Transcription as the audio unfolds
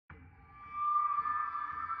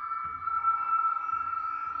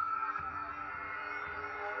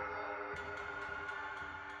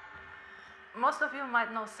most of you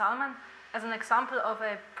might know salmon as an example of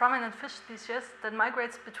a prominent fish species that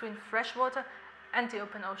migrates between freshwater and the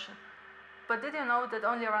open ocean. But did you know that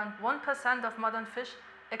only around 1% of modern fish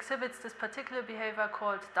exhibits this particular behavior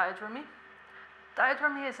called diadromy?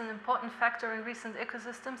 Diadromy is an important factor in recent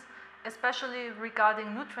ecosystems, especially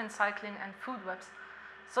regarding nutrient cycling and food webs.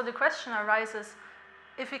 So the question arises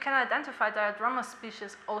if we can identify diadromous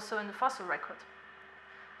species also in the fossil record.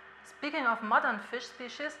 Speaking of modern fish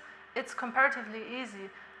species, it's comparatively easy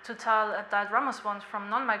to tell diadromous ones from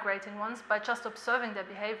non-migrating ones by just observing their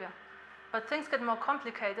behavior. But things get more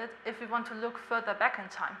complicated if we want to look further back in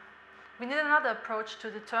time. We need another approach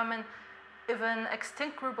to determine if an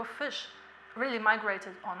extinct group of fish really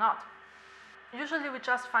migrated or not. Usually we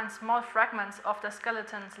just find small fragments of their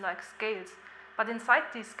skeletons like scales, but inside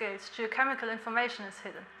these scales geochemical information is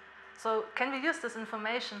hidden. So can we use this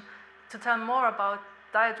information to tell more about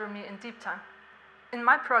diadromy in deep time? In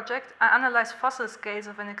my project, I analyzed fossil scales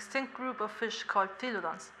of an extinct group of fish called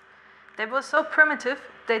Thelodonts. They were so primitive,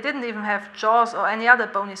 they didn't even have jaws or any other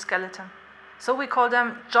bony skeleton. So we call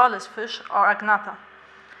them jawless fish or agnatha.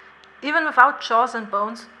 Even without jaws and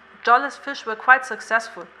bones, jawless fish were quite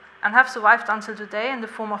successful and have survived until today in the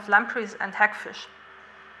form of lampreys and hagfish.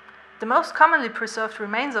 The most commonly preserved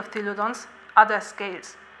remains of Thelodonts are their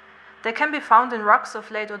scales. They can be found in rocks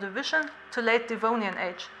of late Ordovician to late Devonian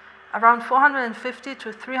age, around 450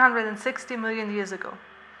 to 360 million years ago.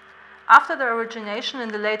 After their origination in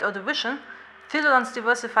the late Ordovician, Thelodonts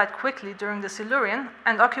diversified quickly during the Silurian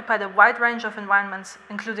and occupied a wide range of environments,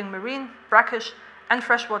 including marine, brackish, and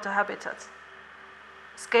freshwater habitats.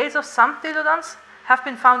 Scales of some Thelodonts have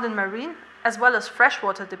been found in marine as well as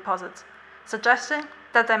freshwater deposits, suggesting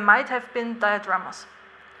that they might have been diadromous.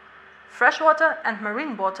 Freshwater and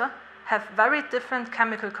marine water have very different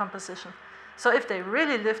chemical composition, so if they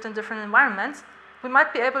really lived in different environments, we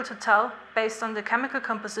might be able to tell based on the chemical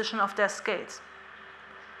composition of their scales.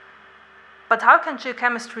 But how can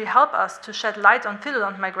geochemistry help us to shed light on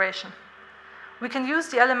Thelodont migration? We can use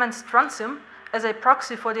the element strontium as a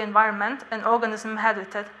proxy for the environment an organism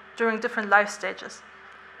inhabited during different life stages.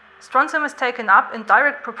 Strontium is taken up in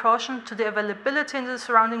direct proportion to the availability in the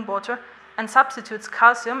surrounding water and substitutes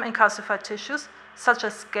calcium in calcified tissues, such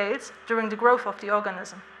as scales, during the growth of the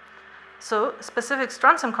organism. So, specific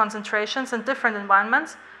strontium concentrations in different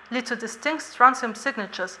environments lead to distinct strontium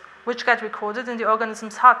signatures, which get recorded in the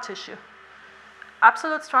organism's hard tissue.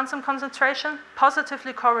 Absolute strontium concentration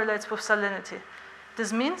positively correlates with salinity.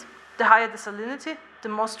 This means the higher the salinity, the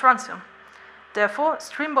more strontium. Therefore,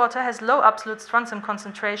 stream water has low absolute strontium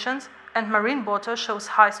concentrations and marine water shows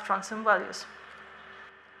high strontium values.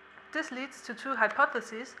 This leads to two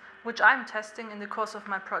hypotheses which I'm testing in the course of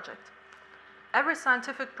my project. Every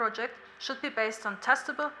scientific project should be based on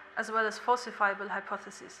testable as well as falsifiable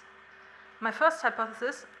hypotheses. My first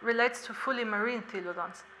hypothesis relates to fully marine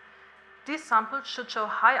Thelodonts. These samples should show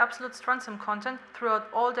high absolute strontium content throughout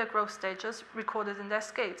all their growth stages recorded in their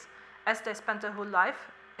scales, as they spent their whole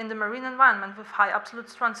life in the marine environment with high absolute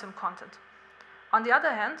strontium content. On the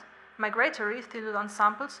other hand, migratory Thelodont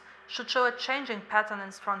samples should show a changing pattern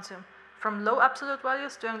in strontium, from low absolute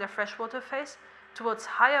values during their freshwater phase towards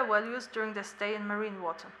higher values during their stay in marine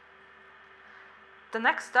water. The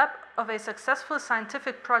next step of a successful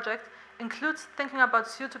scientific project includes thinking about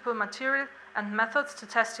suitable material and methods to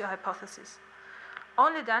test your hypothesis.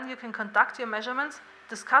 Only then you can conduct your measurements,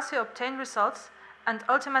 discuss your obtained results, and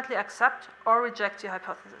ultimately accept or reject your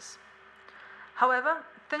hypothesis. However,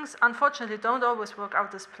 things unfortunately don't always work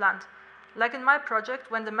out as planned, like in my project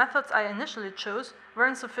when the methods I initially chose were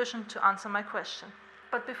insufficient to answer my question.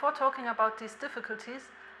 But before talking about these difficulties,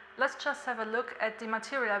 let's just have a look at the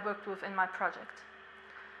material I worked with in my project.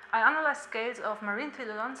 I analyzed scales of marine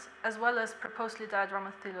Thelodonts as well as proposedly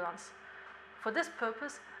diadromous Thelodonts. For this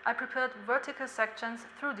purpose, I prepared vertical sections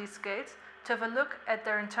through these scales to have a look at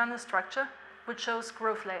their internal structure, which shows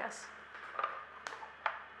growth layers.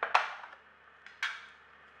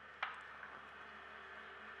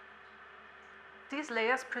 These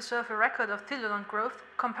layers preserve a record of Thelodont growth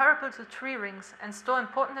comparable to tree rings and store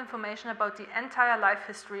important information about the entire life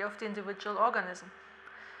history of the individual organism.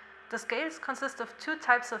 The scales consist of two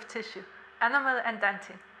types of tissue, enamel and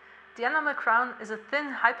dentin. The enamel crown is a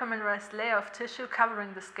thin hypermineralized layer of tissue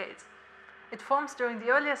covering the scales. It forms during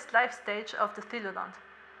the earliest life stage of the Thelodont.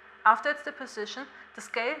 After its deposition, the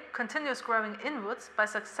scale continues growing inwards by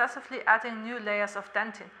successively adding new layers of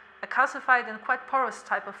dentin, a calcified and quite porous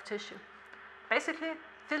type of tissue. Basically,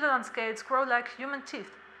 Thelodont scales grow like human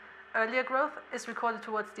teeth. Earlier growth is recorded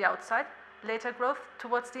towards the outside, later growth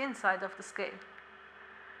towards the inside of the scale.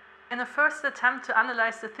 In a first attempt to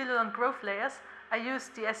analyze the Thelodont growth layers, I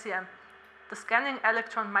used the SEM. the scanning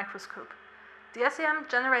electron microscope. The SEM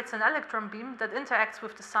generates an electron beam that interacts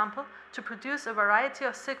with the sample to produce a variety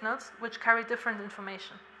of signals which carry different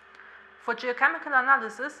information. For geochemical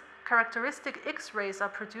analysis, characteristic X-rays are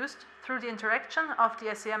produced through the interaction of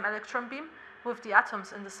the SEM electron beam with the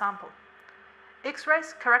atoms in the sample.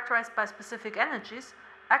 X-rays, characterized by specific energies,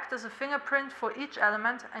 act as a fingerprint for each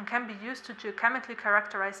element and can be used to geochemically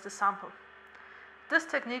characterize the sample. This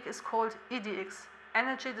technique is called EDX,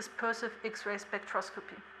 Energy Dispersive X-ray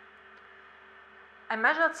Spectroscopy. I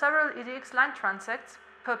measured several EDX line transects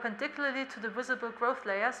perpendicularly to the visible growth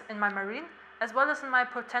layers in my marine as well as in my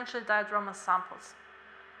potential diadromous samples.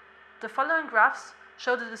 The following graphs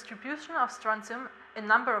show the distribution of strontium in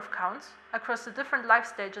number of counts across the different life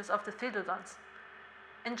stages of the Thelodonts.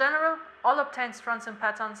 In general, all obtained strontium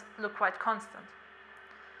patterns look quite constant.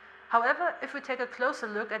 However, if we take a closer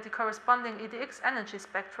look at the corresponding EDX energy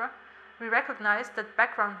spectra, we recognize that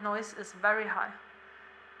background noise is very high.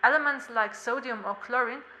 Elements like sodium or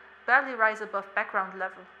chlorine barely rise above background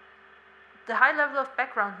level. The high level of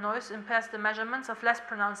background noise impairs the measurements of less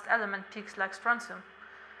pronounced element peaks like strontium.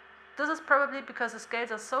 This is probably because the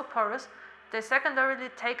scales are so porous, they secondarily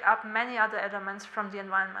take up many other elements from the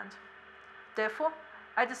environment. Therefore,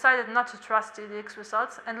 I decided not to trust the EDX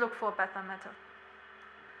results and look for a better method.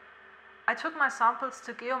 I took my samples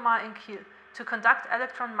to Geomar in Kiel to conduct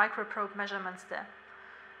electron microprobe measurements there.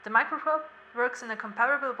 The microprobe works in a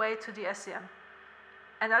comparable way to the SEM.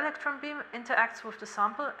 An electron beam interacts with the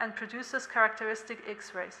sample and produces characteristic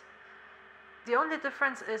X-rays. The only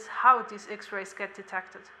difference is how these X-rays get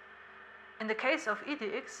detected. In the case of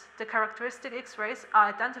EDX, the characteristic X-rays are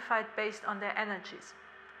identified based on their energies.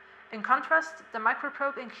 In contrast, the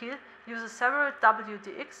microprobe in Kiel uses several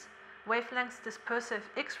WDX, wavelength dispersive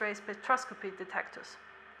X-ray spectroscopy detectors.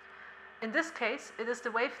 In this case, it is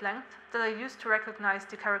the wavelength that are used to recognize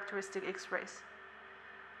the characteristic X-rays.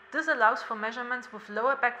 This allows for measurements with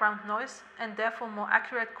lower background noise and therefore more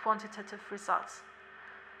accurate quantitative results.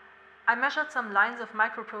 I measured some lines of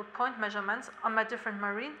microprobe point measurements on my different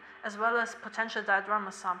marine as well as potential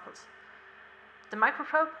diadromous samples. The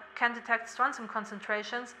microprobe can detect strontium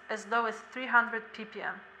concentrations as low as 300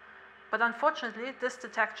 ppm, but unfortunately this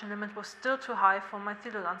detection limit was still too high for my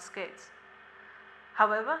Thelodont scales.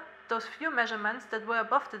 However, those few measurements that were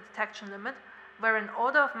above the detection limit were an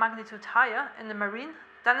order of magnitude higher in the marine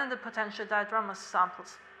than in the potential diadromous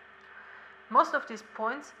samples. Most of these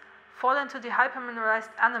points fall into the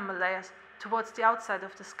hypermineralized animal layers towards the outside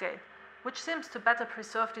of the scale, which seems to better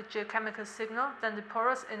preserve the geochemical signal than the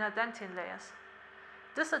porous inner dentine layers.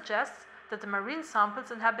 This suggests that the marine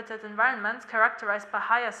samples inhabited environments characterized by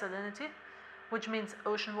higher salinity, which means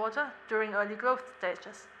ocean water during early growth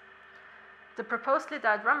stages. The proposedly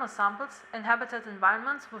diadromous samples inhabited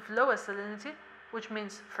environments with lower salinity, which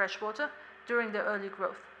means freshwater, during their early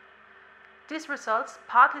growth. These results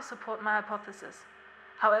partly support my hypothesis.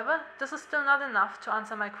 However, this is still not enough to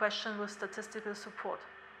answer my question with statistical support.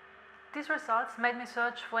 These results made me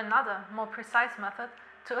search for another, more precise method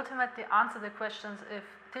to ultimately answer the questions if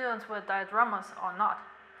Thelodonts were diadromous or not.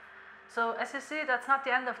 So, as you see, that's not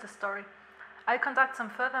the end of the story. I'll conduct some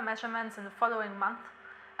further measurements in the following month,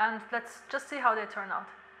 and let's just see how they turn out.